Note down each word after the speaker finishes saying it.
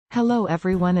Hello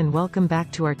everyone and welcome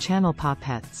back to our channel Paw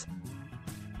Pets.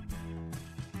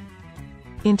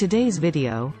 In today's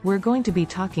video, we're going to be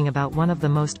talking about one of the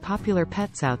most popular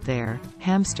pets out there,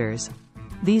 hamsters.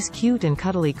 These cute and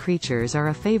cuddly creatures are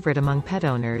a favorite among pet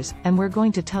owners, and we're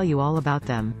going to tell you all about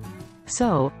them.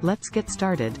 So, let's get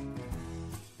started.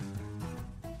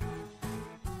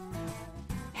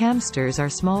 Hamsters are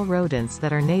small rodents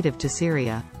that are native to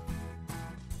Syria.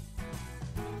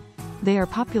 They are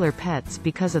popular pets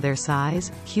because of their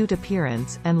size, cute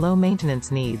appearance, and low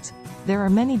maintenance needs. There are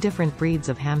many different breeds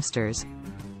of hamsters.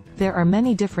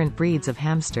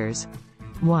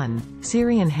 1.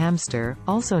 Syrian hamster,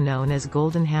 also known as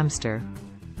golden hamster.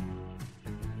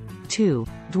 2.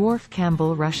 Dwarf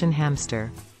Campbell Russian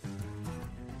hamster.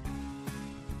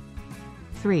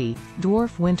 3.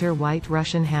 Dwarf winter white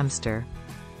Russian hamster.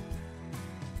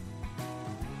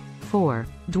 4.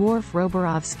 Dwarf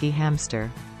roborovskihamster.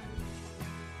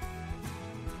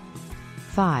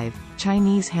 5.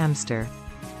 Chinesehamster.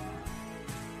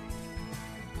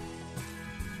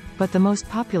 But the most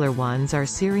popular ones are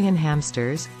Syrian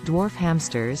hamsters, dwarf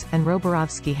hamsters, and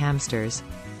roborovskihamsters.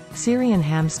 Syrian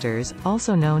hamsters,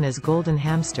 also known as golden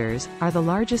hamsters, are the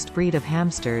largest breed of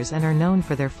hamsters and are known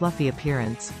for their fluffy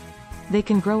appearance. They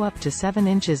can grow up to 7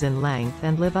 inches in length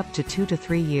and live up to 2 to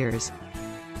 3 years.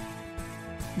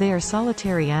 They are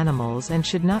solitary animals and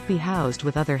should not be housed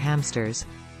with other hamsters.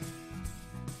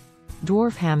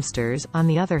 Dwarf hamsters, on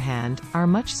the other hand, are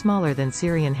much smaller than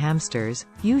Syrian hamsters,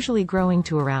 usually growing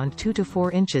to around 2 to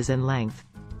 4 inches in length.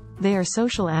 They are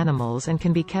social animals and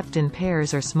can be kept in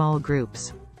pairs or small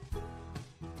groups.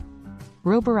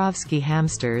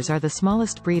 Roborovskihamsters are the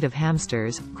smallest breed of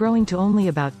hamsters, growing to only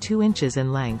about 2 inches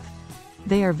in length.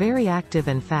 They are very active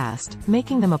and fast,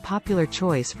 making them a popular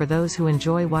choice for those who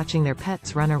enjoy watching their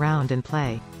pets run around and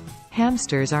play.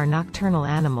 Hamsters are nocturnal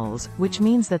animals, which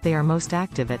means that they are most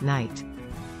active at night.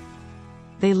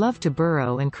 They love to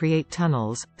burrow and create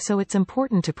tunnels, so it's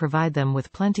important to provide them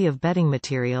with plenty of bedding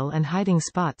material and hiding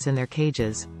spots in their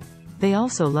cages. They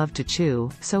also love to chew,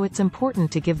 so it's important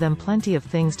to give them plenty of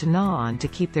things to gnaw on to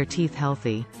keep their teeth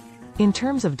healthy. In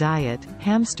terms of diet,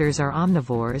 hamsters are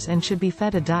omnivores and should be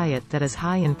fed a diet that is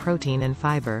high in protein and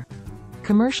fiber.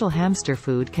 Commercial hamster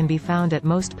food can be found at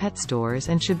most pet stores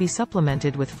and should be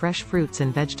supplemented with fresh fruits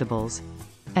and vegetables.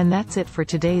 And that's it for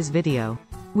today's video.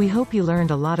 We hope you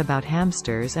learned a lot about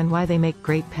hamsters and why they make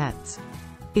great pets.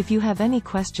 If you have any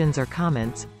questions or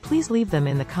comments, please leave them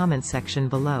in the comments section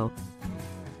below.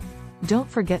 Don't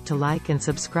forget to like and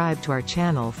subscribe to our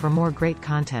channel for more great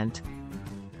content.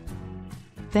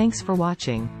 Thanks for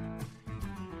watching.